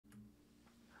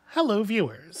Hello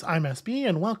viewers, I'm SB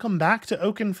and welcome back to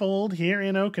Oakenfold here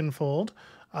in Oakenfold.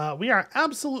 We are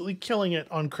absolutely killing it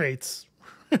on crates.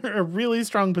 A really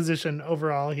strong position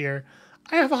overall here.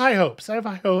 I have high hopes. I have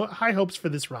high hopes for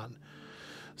this run.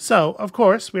 So, of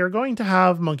course, we are going to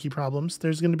have monkey problems.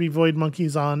 There's going to be void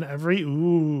monkeys on every...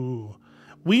 Ooh.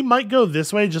 We might go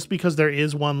this way just because there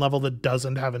is one level that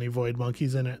doesn't have any void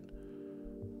monkeys in it.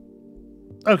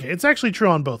 Okay, it's actually true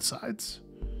on both sides.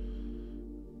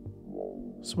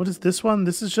 So what is this one?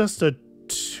 This is just a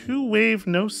 2-wave,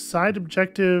 no side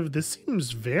objective. This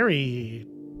seems very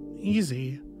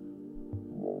easy.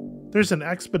 There's an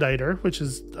expediter, which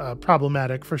is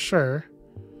problematic for sure.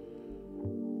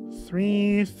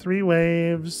 Three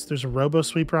waves. There's a robo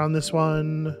sweeper on this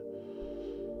one.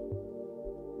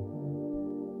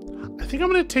 I think I'm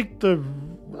going to take the...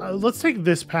 let's take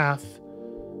this path.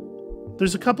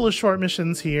 There's a couple of short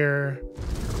missions here.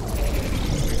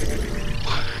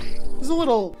 There's a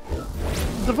little...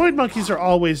 The void monkeys are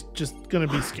always just going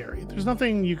to be scary. There's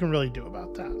nothing you can really do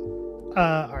about that.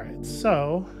 Alright,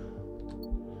 so...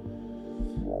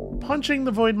 Punching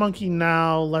the void monkey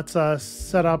now lets us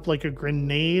set up like a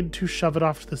grenade to shove it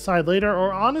off to the side later,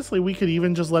 or honestly, we could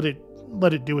even just let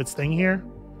it do its thing here.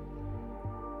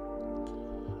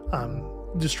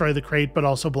 Destroy the crate, but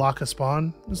also block a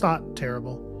spawn. It's not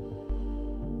terrible.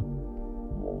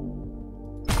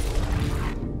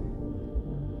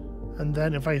 And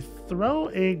then if I throw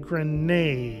a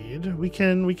grenade, we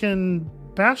can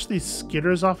bash these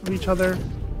skitters off of each other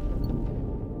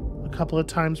a couple of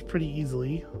times pretty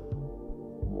easily.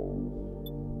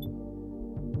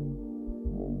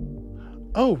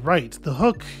 Oh, right. The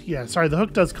hook. Yeah, sorry. The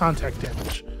hook does contact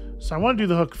damage. So I want to do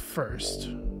the hook first.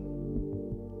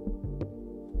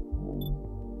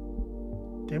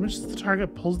 Damages the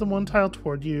target, pulls them one tile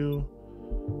toward you.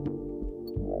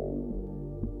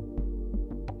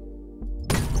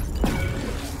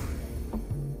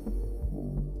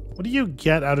 What do you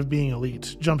get out of being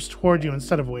elite? Jumps toward you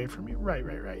instead of away from you. Right.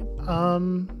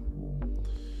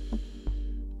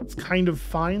 It's kind of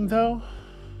fine, though.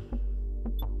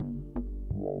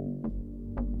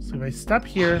 So if I step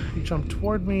here, you jump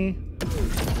toward me,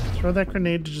 throw that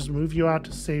grenade to just move you out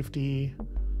to safety.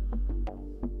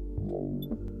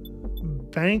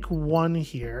 Bank one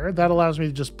here. That allows me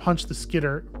to just punch the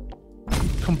skitter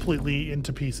completely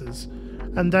into pieces.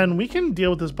 And then we can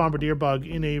deal with this bombardier bug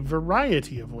in a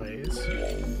variety of ways.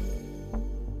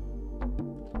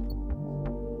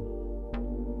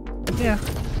 Yeah,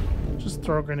 just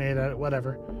throw a grenade at it,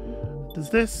 whatever. Does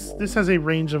this has a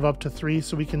range of up to 3,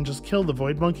 so we can just kill the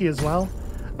void monkey as well.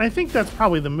 And I think that's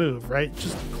probably the move, right?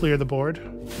 Just clear the board.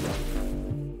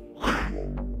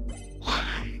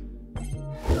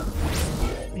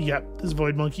 Yep, this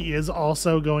void monkey is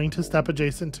also going to step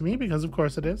adjacent to me because of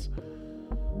course it is.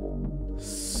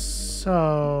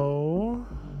 So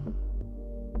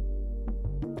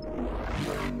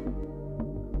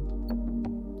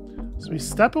we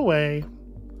step away,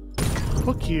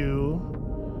 hook you,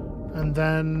 and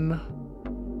then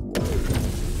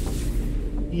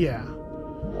yeah.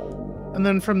 And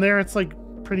then from there it's like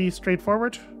pretty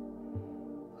straightforward.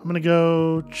 I'm gonna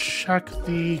go check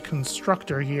the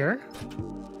constructor here.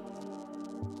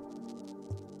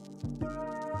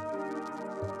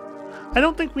 I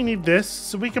don't think we need this,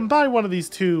 so we can buy one of these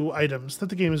 2 items that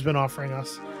the game has been offering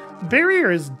us.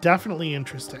 Barrier is definitely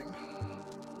interesting.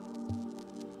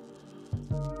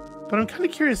 But I'm kind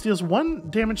of curious, deals 1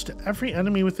 damage to every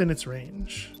enemy within its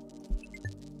range.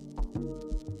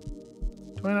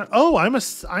 Do I not? Oh, I am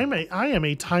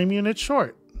a time unit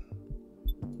short.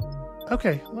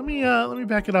 Okay, let me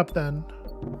back it up then.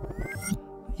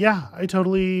 Yeah, I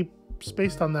totally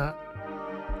spaced on that.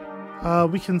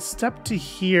 We can step to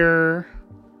here,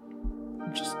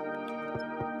 just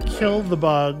kill the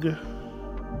bug,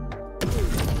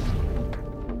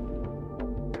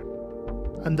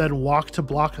 and then walk to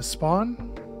block a spawn.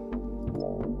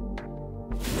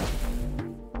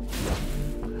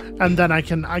 And then I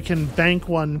can bank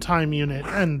 1 time unit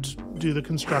and do the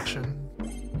construction.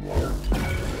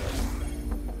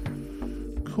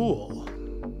 Cool.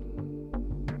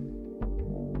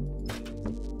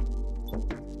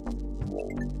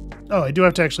 Oh, I do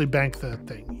have to actually bank the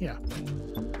thing. Yeah.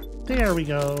 There we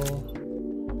go.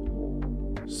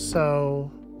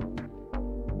 So...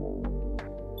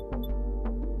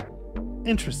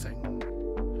 interesting.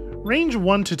 Range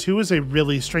 1 to 2 is a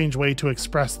really strange way to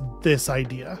express this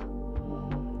idea.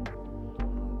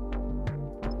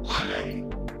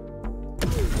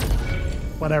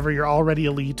 Whatever, you're already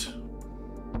elite.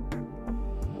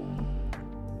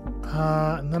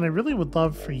 And then I really would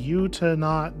love for you to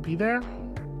not be there.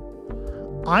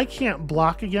 I can't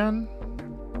block again.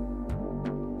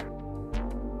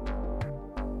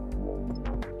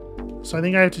 So I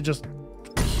think I have to just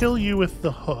kill you with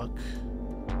the hook.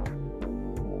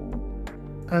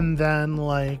 And then,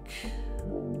 like,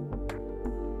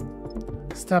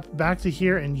 step back to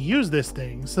here and use this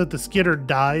thing so that the skidder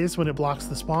dies when it blocks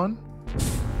the spawn.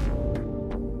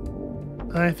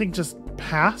 And I think just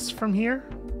pass from here.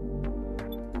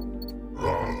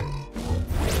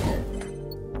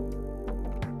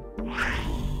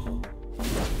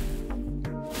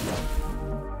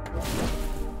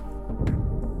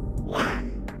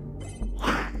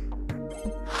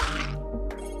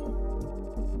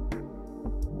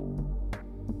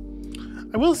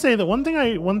 I will say that one thing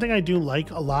I do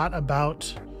like a lot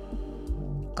about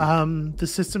the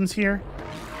systems here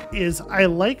is I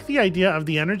like the idea of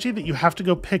the energy that you have to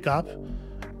go pick up,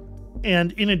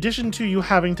 and in addition to you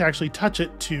having to actually touch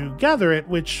it to gather it,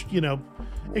 which, you know,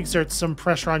 exerts some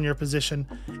pressure on your position,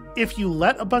 if you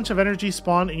let a bunch of energy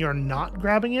spawn and you're not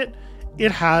grabbing it,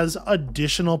 it has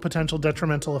additional potential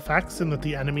detrimental effects in that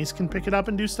the enemies can pick it up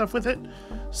and do stuff with it.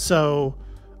 So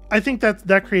I think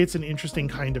that creates an interesting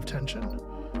kind of tension.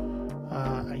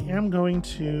 I am going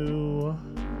to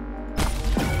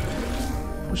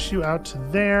push you out to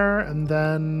there, and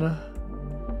then...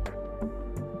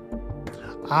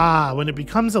 when it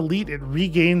becomes elite, it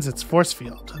regains its force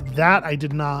field. That I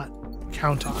did not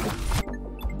count on.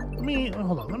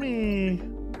 Hold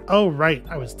on, oh, right,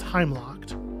 I was time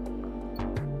locked.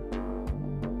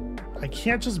 I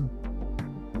can't just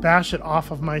bash it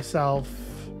off of myself.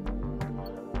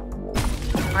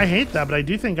 I hate that, but I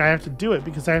do think I have to do it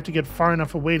because I have to get far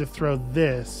enough away to throw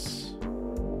this.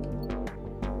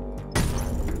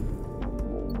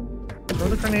 Throw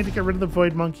the grenade to get rid of the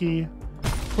void monkey.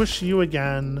 Push you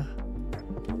again.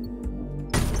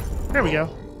 There we go.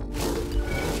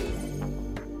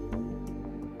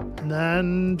 And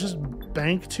then just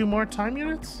bank 2 more time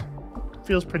units.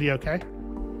 Feels pretty okay.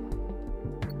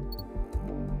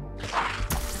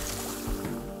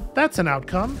 That's an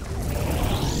outcome.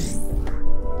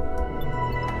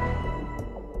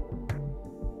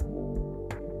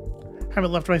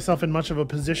 Haven't left myself in much of a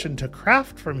position to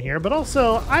craft from here, but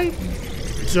also I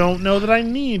don't know that I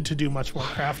need to do much more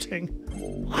crafting.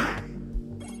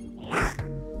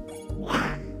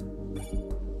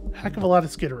 Heck of a lot of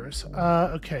skitterers.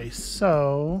 Okay,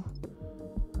 so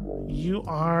you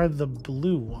are the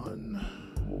blue one.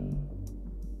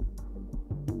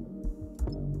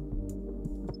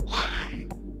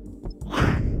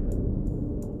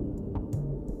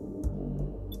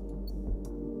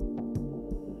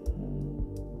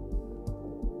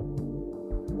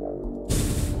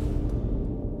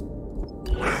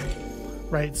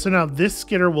 Right, so now this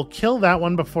skitter will kill that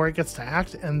one before it gets to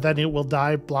act, and then it will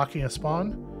die blocking a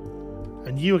spawn.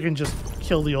 And you can just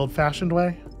kill the old-fashioned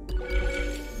way.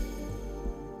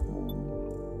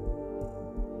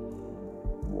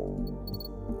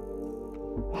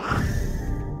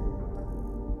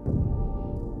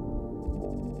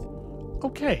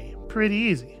 Okay, pretty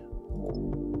easy.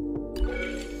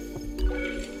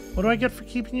 What do I get for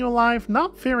keeping you alive?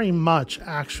 Not very much,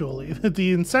 actually.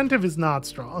 The incentive is not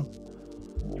strong.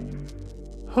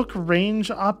 Hook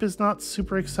range up is not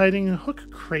super exciting.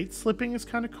 Hook crate slipping is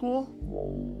kind of cool.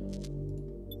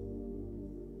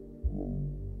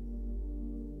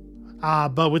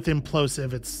 But with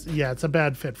implosive, it's a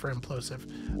bad fit for implosive.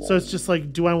 So it's just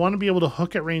like, do I want to be able to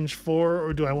hook at range 4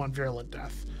 or do I want virulent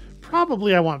death?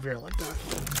 Probably I want virulent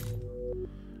death.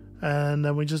 And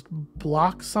then we just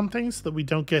block something so that we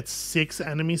don't get 6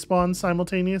 enemy spawns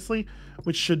simultaneously,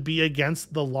 which should be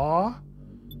against the law.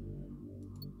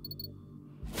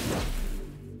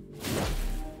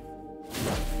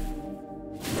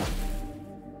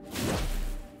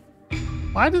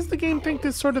 Why does the game think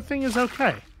this sort of thing is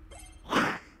okay?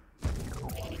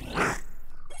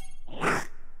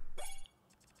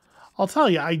 I'll tell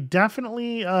you, I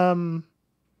definitely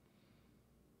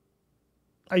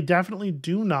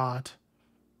do not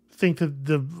think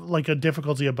that a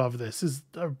difficulty above this is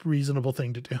a reasonable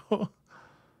thing to do.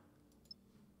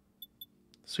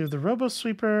 So we have the Robo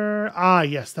Sweeper.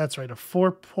 Yes, that's right, a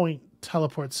 4-point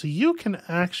teleport. So you can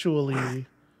actually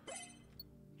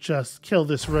just kill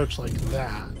this roach like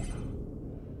that.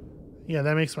 Yeah,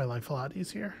 that makes my life a lot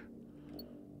easier.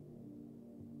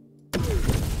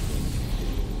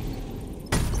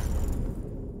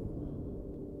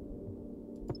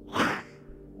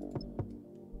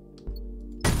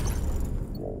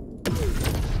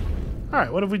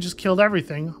 Alright, what if we just killed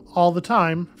everything all the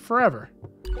time, forever?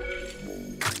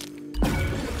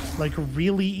 Like,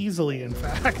 really easily, in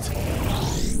fact.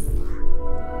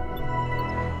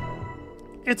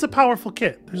 It's a powerful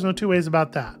kit. There's no 2 ways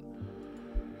about that.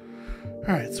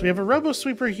 Alright, so we have a Robo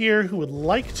Sweeper here who would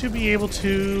like to be able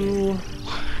to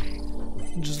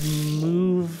just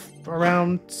move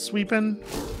around sweeping.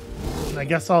 And I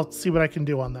guess I'll see what I can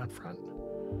do on that front.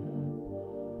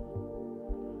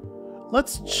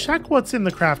 Let's check what's in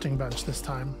the crafting bench this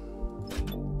time.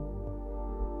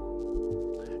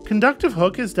 Conductive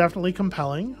Hook is definitely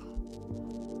compelling.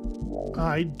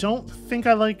 I don't think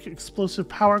I like Explosive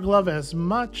Power Glove as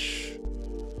much.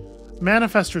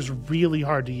 Manifester's really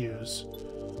hard to use.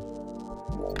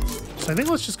 So I think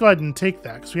let's just go ahead and take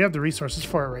that, because we have the resources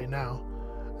for it right now.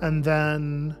 And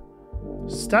then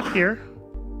step here,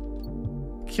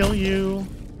 kill you,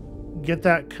 get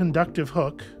that Conductive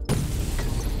Hook.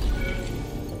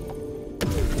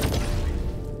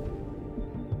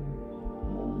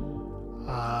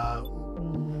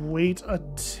 Wait a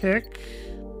tick,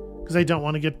 because I don't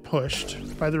want to get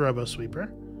pushed by the Robo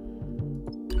Sweeper.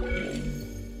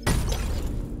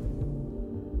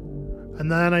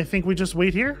 And then I think we just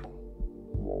wait here.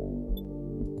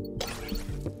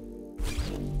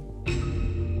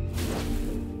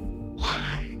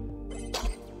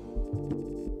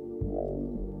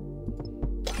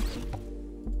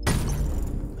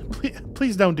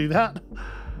 Please don't do that.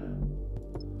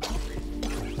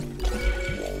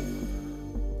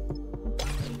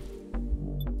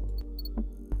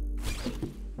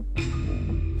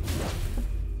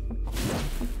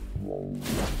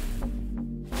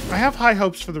 I have high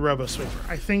hopes for the Robo Sweeper.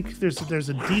 I think there's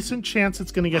a decent chance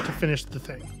it's going to get to finish the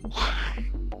thing.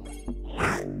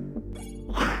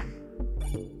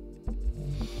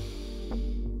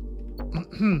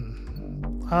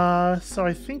 So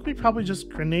I think we probably just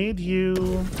grenade you.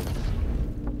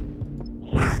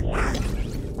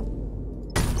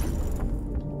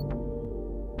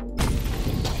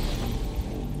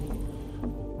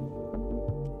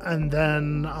 And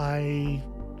then I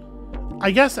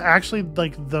guess actually,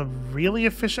 like, the really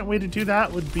efficient way to do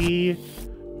that would be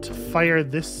to fire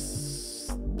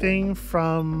this thing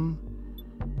from,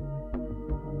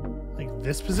 like,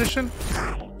 this position.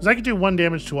 Because I could do 1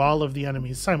 damage to all of the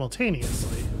enemies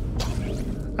simultaneously.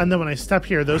 And then when I step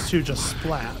here, those two just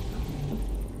splat.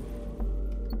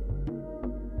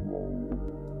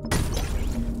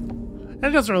 And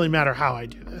it doesn't really matter how I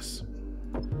do this.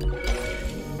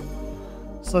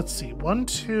 So let's see. 1,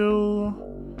 2...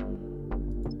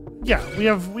 Yeah, we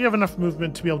have enough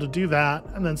movement to be able to do that,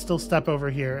 and then still step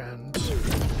over here and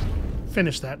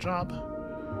finish that job.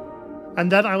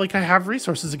 And then I have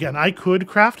resources again. I could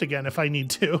craft again if I need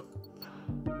to.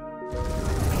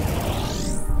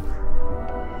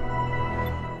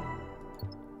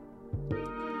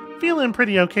 Feeling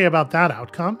pretty okay about that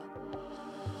outcome.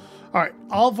 Alright,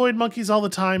 all Void Monkeys all the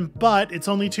time, but it's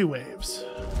only 2 waves.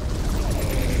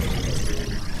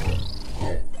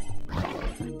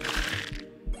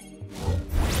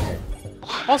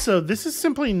 Also, this is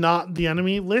simply not the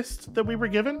enemy list that we were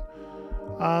given,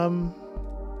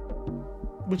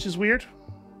 which is weird.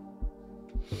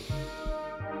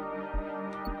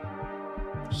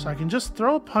 So I can just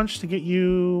throw a punch to get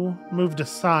you moved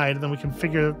aside, and then we can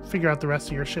figure out the rest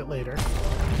of your shit later.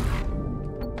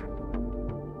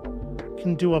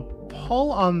 Can do a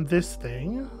pull on this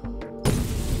thing.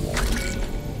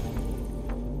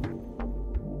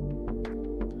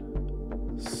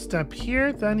 Step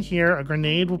here, then here. A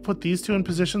grenade will put these two in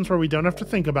positions where we don't have to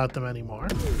think about them anymore.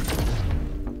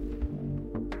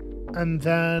 And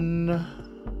then...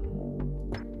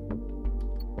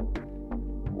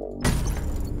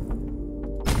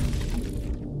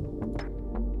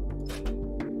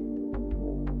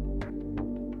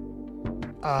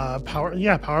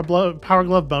 Power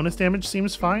Glove bonus damage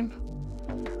seems fine.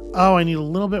 Oh, I need a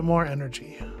little bit more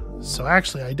energy. So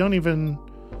actually, I don't even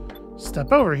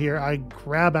step over here. I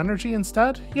grab energy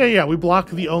instead. Yeah, we block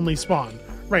the only spawn.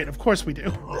 Right, of course we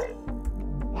do.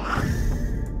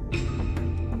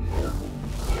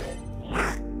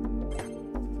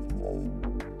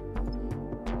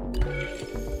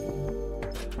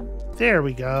 There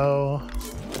we go.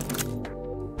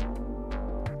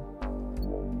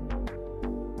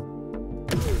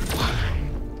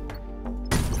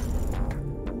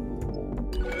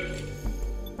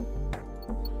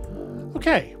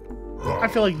 Okay, I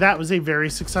feel like that was a very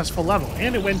successful level,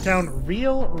 and it went down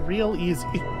real easy.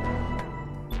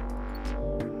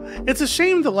 It's a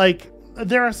shame that, like,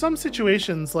 there are some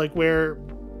situations, like, where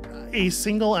a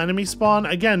single enemy spawn,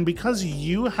 again, because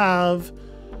you have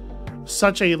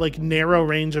such a, like, narrow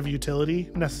range of utility,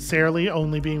 necessarily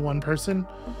only being one person,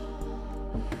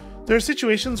 there are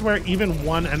situations where even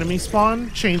one enemy spawn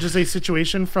changes a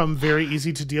situation from very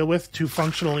easy to deal with to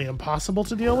functionally impossible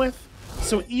to deal with.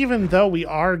 So even though we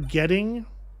are getting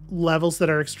levels that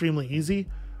are extremely easy,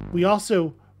 We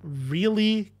also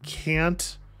really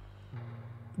can't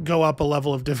go up a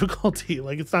level of difficulty.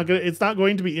 Like it's not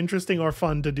going to be interesting or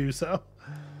fun to do so.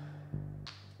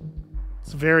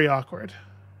 It's very awkward.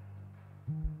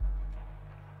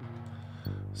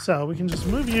 So we can just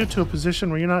move you to a position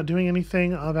where you're not doing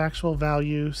anything of actual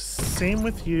value. Same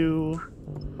with you.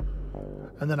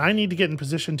 And then I need to get in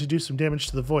position to do some damage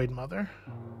to the Void Mother.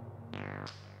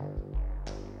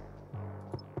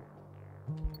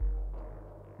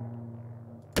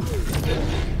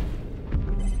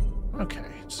 Okay,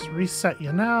 just reset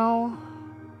you now.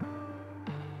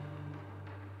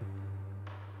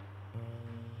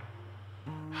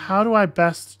 How do I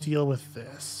best deal with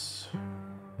this?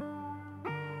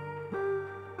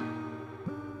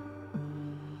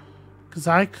 Because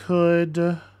I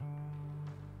could...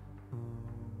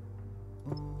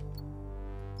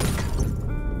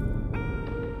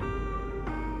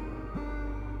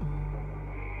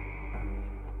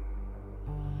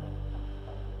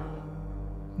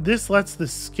 This lets the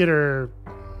Skitter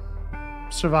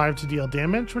survive to deal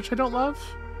damage, which I don't love.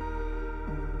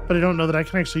 But I don't know that I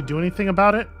can actually do anything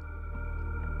about it.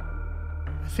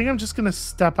 I think I'm just going to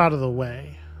step out of the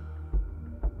way.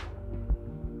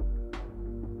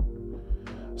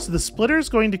 So the Splitter is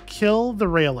going to kill the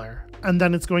Railer, and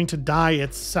then it's going to die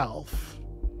itself.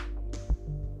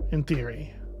 In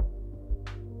theory.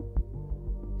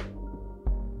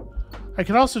 I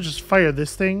could also just fire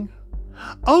this thing.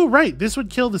 Oh, right. This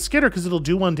would kill the Skitter because it'll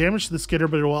do 1 damage to the Skitter,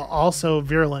 but it will also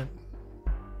virulent.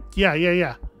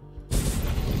 Yeah.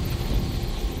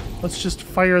 Let's just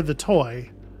fire the toy,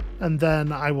 and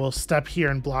then I will step here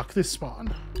and block this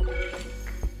spawn.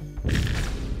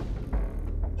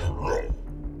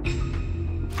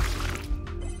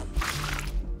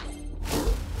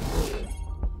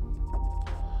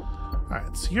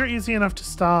 Alright, so you're easy enough to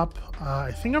stop.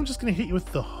 I think I'm just going to hit you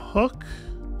with the hook.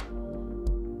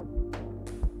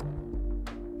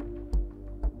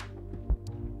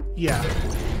 Yeah.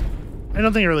 I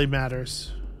don't think it really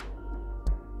matters.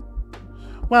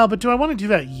 Well, but do I want to do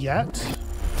that yet?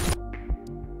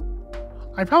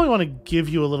 I probably want to give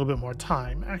you a little bit more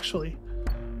time, actually.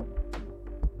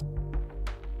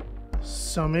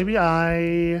 So maybe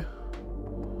I...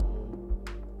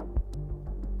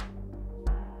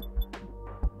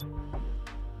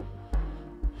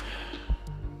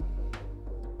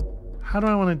 How do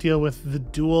I want to deal with the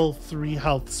dual 3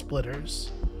 health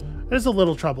splitters? It is a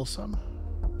little troublesome.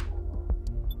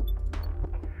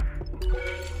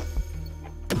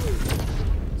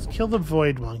 Let's kill the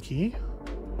Void Monkey.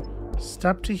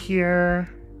 Step to here.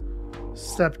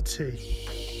 Step to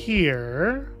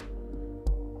here.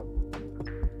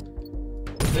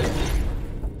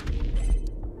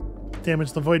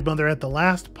 Damage the Void Mother at the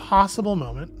last possible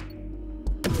moment.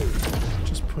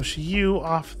 Just push you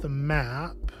off the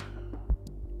map.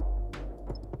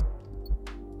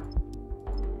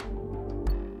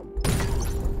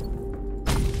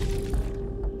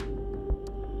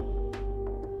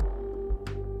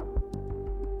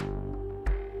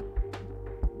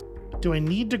 Do I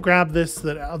need to grab this so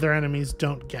that other enemies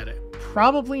don't get it?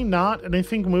 Probably not, and I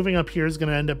think moving up here is going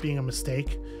to end up being a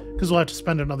mistake, because we'll have to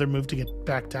spend another move to get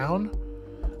back down.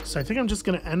 So I think I'm just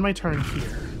going to end my turn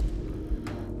here.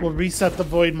 We'll reset the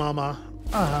Void Mama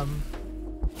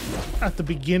at the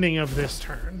beginning of this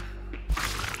turn.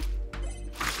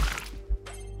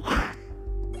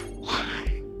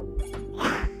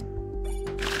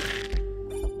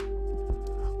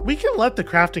 We can let the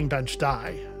crafting bench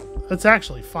die. That's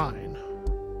actually fine.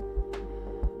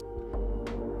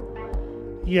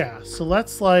 Yeah, so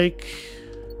let's like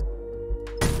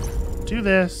do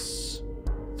this.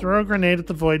 Throw a grenade at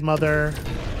the Void Mother.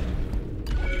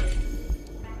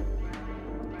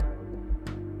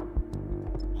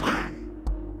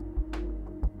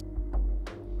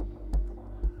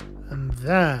 And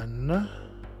then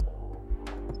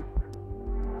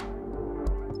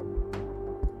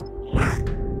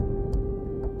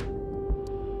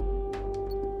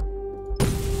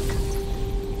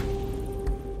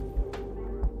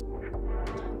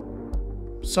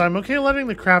so I'm okay letting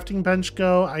the crafting bench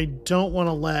go. I don't want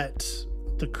to let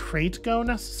the crate go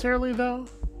necessarily, though.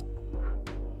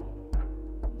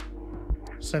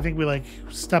 So I think we, like,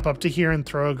 step up to here and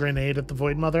throw a grenade at the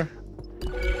Void Mother.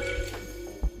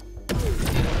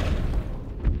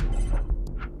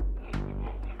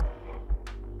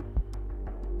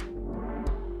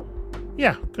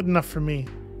 Yeah, good enough for me.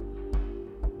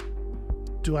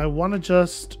 Do I want to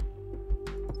just...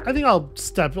 I think I'll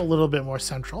step a little bit more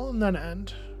central and then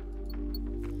end.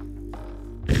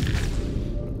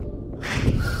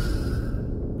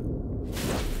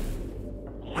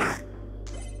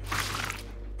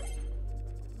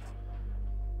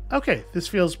 Okay, this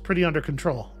feels pretty under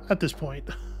control at this point.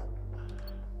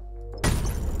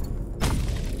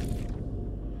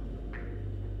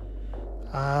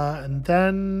 And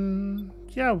then,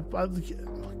 yeah,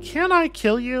 can I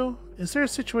kill you? Is there a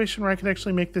situation where I could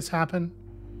actually make this happen?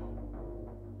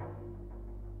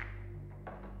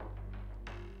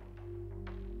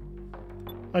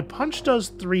 My punch does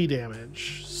 3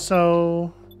 damage,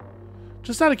 so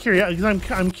just out of curiosity,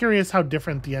 because I'm curious how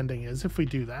different the ending is if we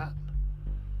do that.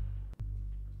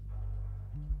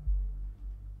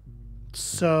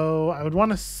 So I would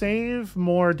want to save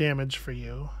more damage for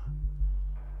you.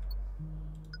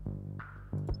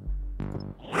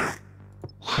 I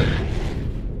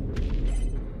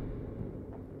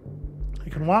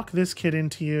can walk this kid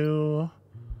into you.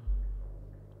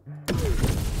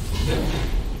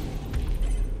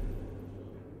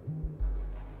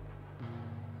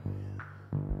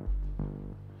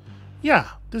 Yeah,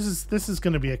 this is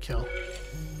going to be a kill.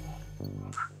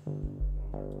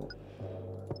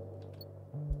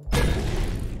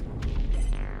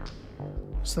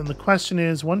 So then the question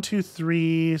is 1, 2,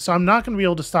 3. So I'm not going to be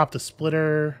able to stop the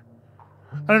splitter.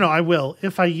 I don't know. I will.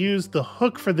 If I use the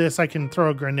hook for this, I can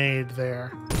throw a grenade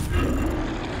there.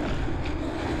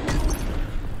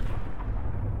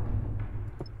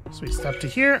 So we step to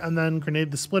here and then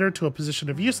grenade the splitter to a position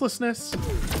of uselessness.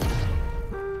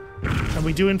 And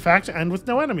we do, in fact, end with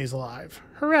no enemies alive.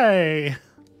 Hooray!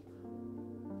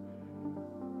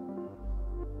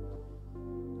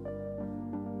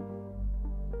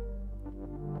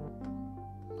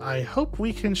 I hope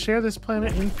we can share this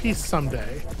planet in peace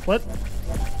someday. What?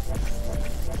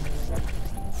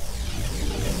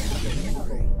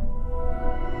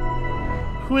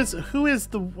 Who is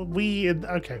the we?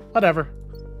 Okay, whatever.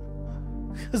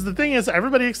 Because the thing is,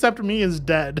 everybody except me is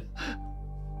dead.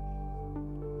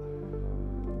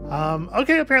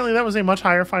 Okay, apparently that was a much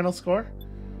higher final score.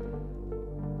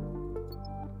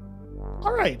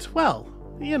 Alright, well,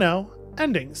 you know,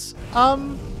 endings.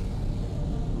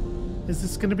 Is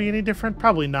this going to be any different?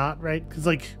 Probably not, right? Because,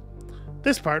 like,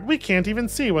 this part, we can't even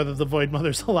see whether the Void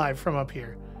Mother's alive from up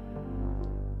here.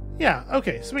 Yeah,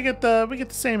 okay, so we get the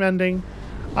same ending.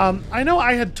 I know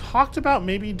I had talked about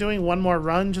maybe doing one more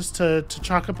run just to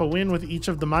chalk up a win with each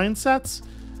of the mindsets,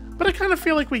 but I kind of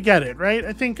feel like we get it, right?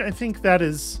 I think that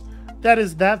is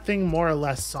that thing more or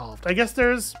less solved. I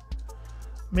guess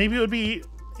maybe it would be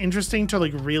interesting to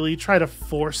like really try to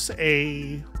force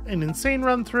an insane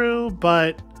run through,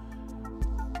 but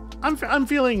I'm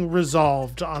feeling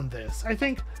resolved on this. I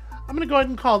think I'm gonna go ahead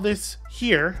and call this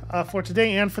here for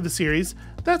today and for the series.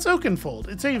 That's Oakenfold.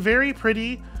 It's a very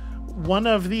pretty one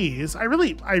of these. I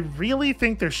really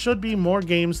think there should be more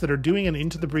games that are doing an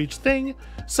Into the Breach thing,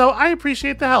 so I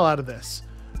appreciate the hell out of this.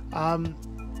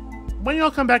 When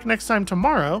y'all come back next time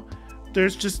tomorrow,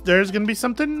 there's gonna be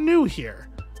something new here.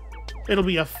 It'll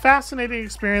be a fascinating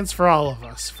experience for all of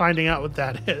us, finding out what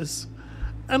that is.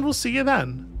 And we'll see you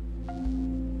then.